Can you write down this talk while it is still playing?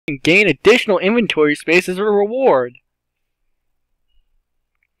and gain additional inventory space as a reward.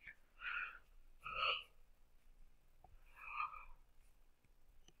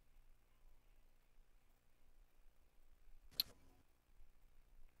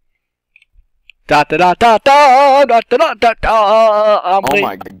 Da da da da da da da da da. Oh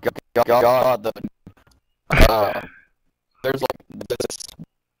my god! There's like this.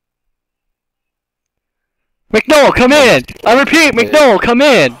 MK-Noll, come in! I repeat, MK-Noll, come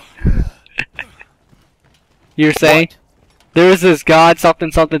in! You're saying? What? There is this god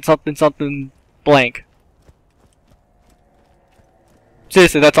something something something something blank.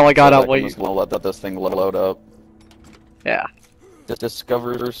 Seriously, that's all I got out. I'm just gonna let this thing load up. Yeah.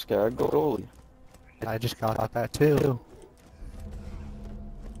 Discover Skagoli. I just got that too.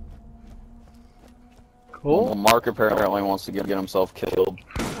 Cool. Well, Mark apparently wants to get himself killed.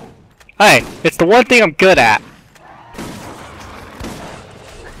 Hey, it's the one thing I'm good at.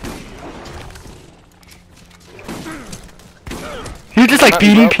 You just like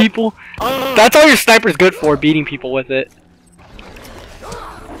beating people? That's all your sniper's good for, beating people with it.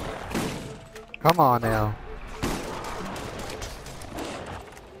 Come on now.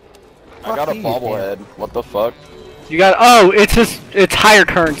 I got a bobblehead. What the fuck? You got it's higher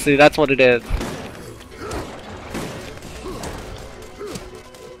currency, that's what it is.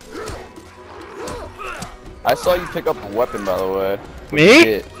 I saw you pick up a weapon, by the way.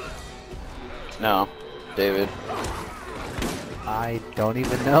 Me? No, David. I don't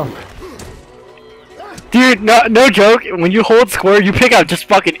even know. Dude, no joke, when you hold square, you pick up just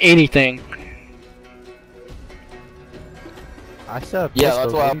fucking anything. I saw a Yeah, pistol.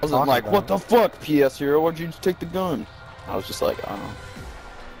 that's why I What are you wasn't talking like, about? what the fuck, PShero? Why'd you just take the gun? I was just like, I don't know.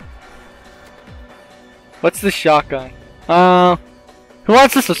 What's the shotgun? Who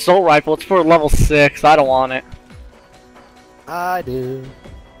wants this assault rifle? It's for level 6, I don't want it. I do.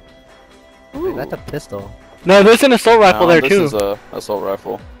 Wait, that's a pistol. No, there's an assault rifle there too. This is a assault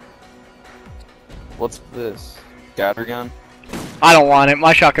rifle. What's this? Scatter gun? I don't want it,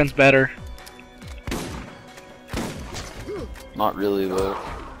 my shotgun's better. Not really, though.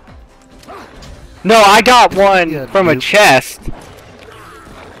 No, I got one Yeah, from a dude. chest.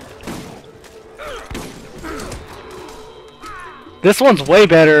 This one's way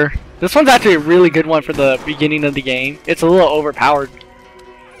better. This one's actually a really good one for the beginning of the game. It's a little overpowered.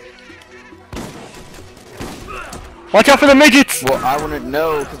 Watch out for the midgets! Well, I wouldn't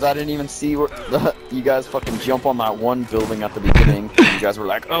know, because I didn't even see where you guys fucking jump on that one building at the beginning. You guys were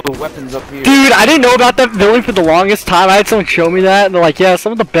like, oh, the weapon's up here. Dude, I didn't know about that building for the longest time. I had someone show me that, and they're like, yeah,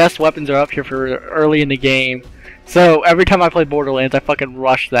 some of the best weapons are up here for early in the game. So, every time I play Borderlands, I fucking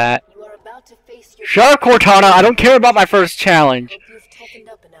rush that. Shut up, Cortana! I don't care about my first challenge.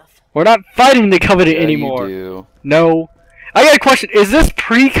 We're not fighting the Covenant Yeah, anymore. you do. No. I got a question. Is this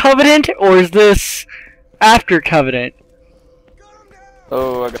pre-Covenant, or is this after Covenant?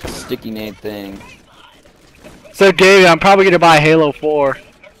 Oh, I got a sticky nade thing. So, David, I'm probably gonna buy Halo 4.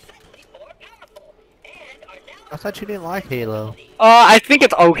 I thought you didn't like Halo. I think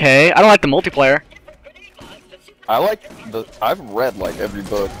it's okay. I don't like the multiplayer. I like the. I've read like every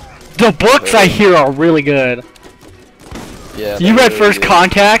book. The books I hear are really good. Yeah. You read First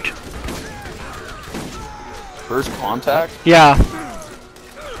Contact? First Contact? Yeah.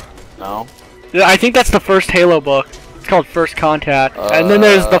 No. I think that's the first Halo book. It's called First Contact. And then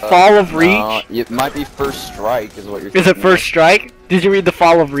there's The Fall of Reach. No, it might be First Strike, is what you're. Is it First Strike? Did you read The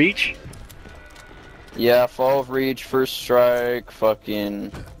Fall of Reach? Yeah, Fall of Reach, First Strike,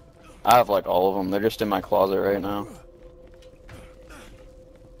 fucking. I have like all of them. They're just in my closet right now.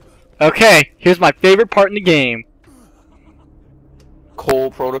 Okay, here's my favorite part in the game.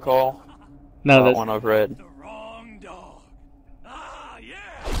 Cole Protocol. No, That one I've read.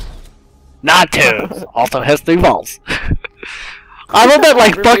 not two. Also has 3 balls. I love that,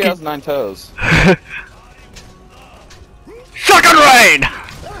 like, Everybody fucking has 9 toes. Shotgun rain.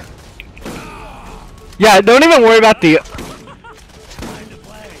 Yeah, don't even worry about the.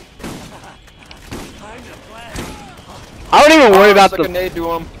 I don't even worry about the the. grenade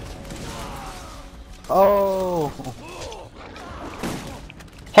to him. Oh.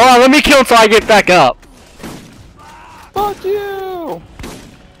 Hold on, let me kill him so I get back up. Fuck you!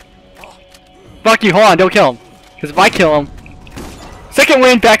 Fuck you, hold on, don't kill him. Because if I kill him... Second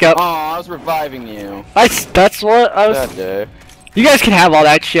wind, back up. Oh, I was reviving you. That's what I was... That day. You guys can have all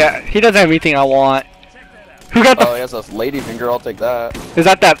that shit. He doesn't have anything I want. Who got the... Oh, he has a ladyfinger, I'll take that. Is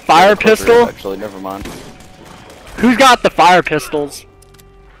that fire Clipper, pistol? Actually, never mind. Who's got the fire pistols?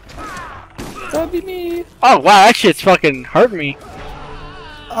 That'd be me. Oh wow, that shit's fucking hurting me.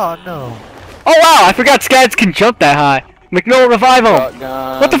 Oh no. Oh wow, I forgot scads can jump that high. MK-Noll, revive him!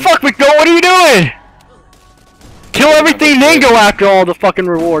 Shotgun. What the fuck, MK-Noll? What are you doing? Kill everything, then go after all the fucking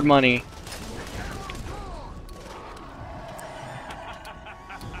reward money.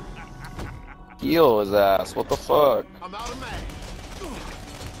 Heal his ass. What the fuck?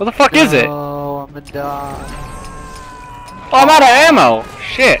 What the fuck is it? Oh, I'm gonna die. Oh, I'm out of ammo.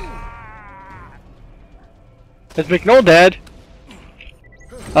 Shit. Is MK-Noll dead?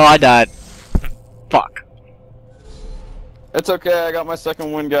 Oh, I died. Fuck. It's okay. I got my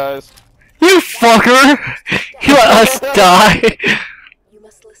second win, guys. You fucker! You let us die.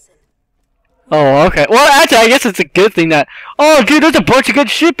 Oh, okay. Well, actually, I guess it's a good thing that. Oh, dude, there's a bunch of good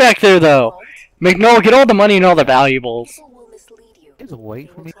shit back there, though. MK-Noll, get all the money and all the valuables. Just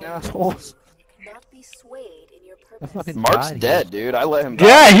wait for me, assholes. Mark's dead, dude. I let him die.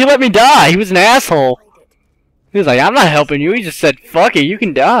 Yeah, he let me die. He was an asshole. He was like, I'm not helping you. He just said, fuck it, you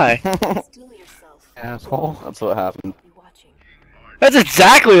can die. Asshole. That's what happened. That's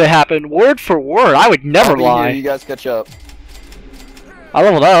exactly what happened. Word for word. I would never I'll be lie. here. You guys catch up. I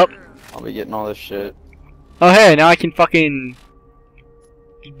leveled up. I'll be getting all this shit. Oh, hey, now I can fucking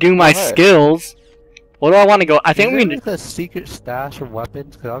do my Alright. skills. What do I want to go? I think Is we there need like a secret stash of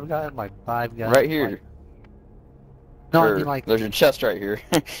weapons? Cause I've gotten like 5 guns. Right here. Like, no, I Or- mean like there's your chest right here.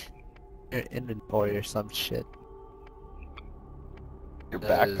 your inventory or some shit. Your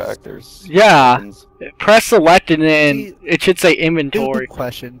That is- backpack. There's. Yeah. weapons. press select and then See, it should say New inventory.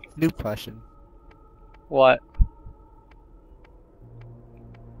 question. New question. What?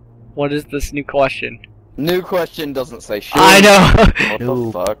 What is this new question? New question doesn't say shit. I know. What the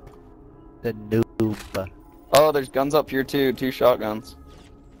Noob. fuck? The noob. Oh, there's guns up here too. 2 shotguns.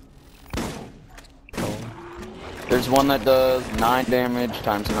 There's one that does 9 damage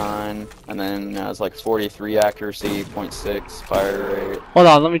times 9, and then has like 43 accuracy, 0.6 fire rate. Hold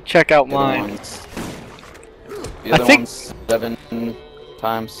on, let me check out The other mine. one's, the I other think- one's 7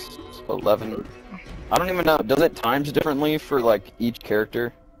 times 11. I don't even know. Does it times differently for like each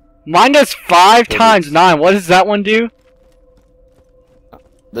character? Mine does 5 So times it's- 9. What does that one do?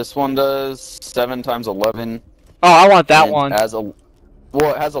 This one does 7 times 11. Oh, I want that and one.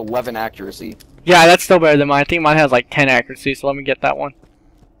 Well, it has 11 accuracy. Yeah, that's still better than mine. I think mine has like 10 accuracy, so let me get that one.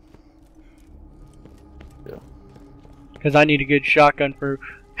 Yeah. Because I need a good shotgun for...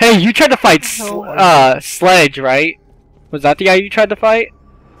 Hey, you tried to fight Sledge, right? Was that the guy you tried to fight?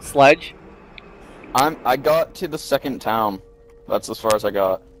 Sledge? I got to the second town. That's as far as I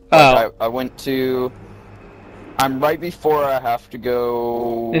got. Oh. Like, I went to. I'm right before I have to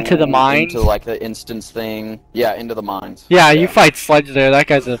go Into the mines? Into like the instance thing. Yeah, into the mines. Yeah, you fight Sledge there. That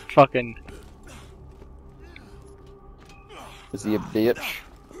guy's a fucking... Is he a bitch?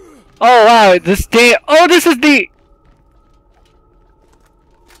 Oh wow, this day. Oh, this is the.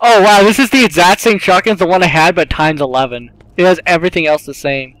 Oh wow, this is the exact same shotgun as the one I had, but times 11. It has everything else the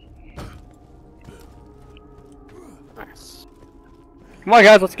same. Nice. Come on,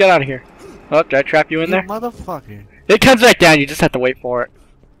 guys, let's get out of here. Oh, did I trap you in You there? motherfucker. It comes back down. You just have to wait for it.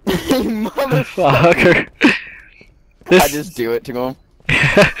 Motherfucker. Fucker. I just do it to him.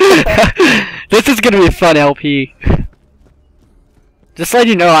 This is gonna be a fun LP. Just to let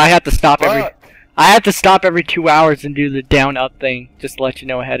you know, I have to stop every. Fuck. I have to stop every 2 hours and do the down up thing. Just to let you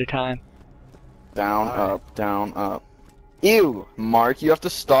know ahead of time. Down, up, down, up. Ew, Mark, you have to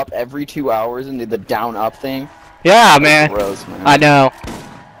stop every 2 hours and do the down up thing? Yeah, That's man. gross, man. I know.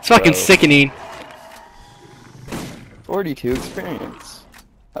 It's fucking Gross. sickening. 42 experience.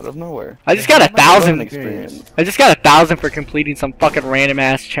 Out of nowhere. I just got How much 1,000. learning experience? I just got 1,000 for completing some fucking random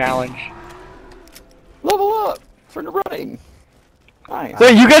ass challenge. Level up for the running. Nice.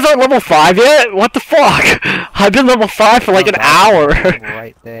 Wait, you guys aren't level 5 yet? What the fuck? I've been level 5 for like an hour.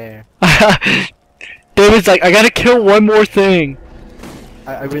 Right there. David's like, I gotta kill one more thing.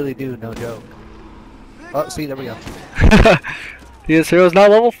 I really do, no joke. Oh, see, there we go. This hero's not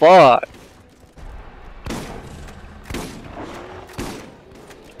level 5.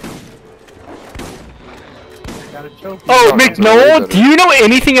 Got a trophy. Oh, Sorry, MK-Noll, do you know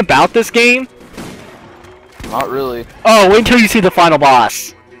anything about this game? Not really. Oh, wait until you see the final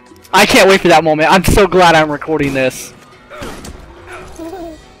boss. I can't wait for that moment. I'm so glad I'm recording this.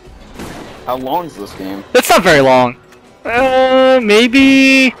 How long is this game? It's not very long.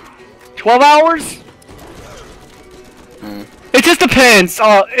 Maybe 12 hours? Hmm. It just depends.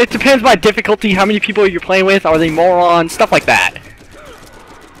 It depends by difficulty, how many people you're playing with, are they morons, stuff like that.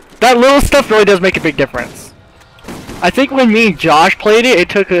 That little stuff really does make a big difference. I think when me and Josh played it, it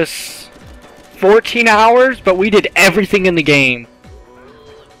took us 14 hours, but we did everything in the game.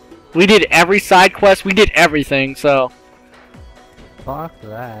 We did every side quest, we did everything, so... Fuck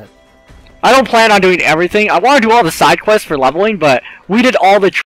that. I don't plan on doing everything. I want to do all the side quests for leveling, but we did all the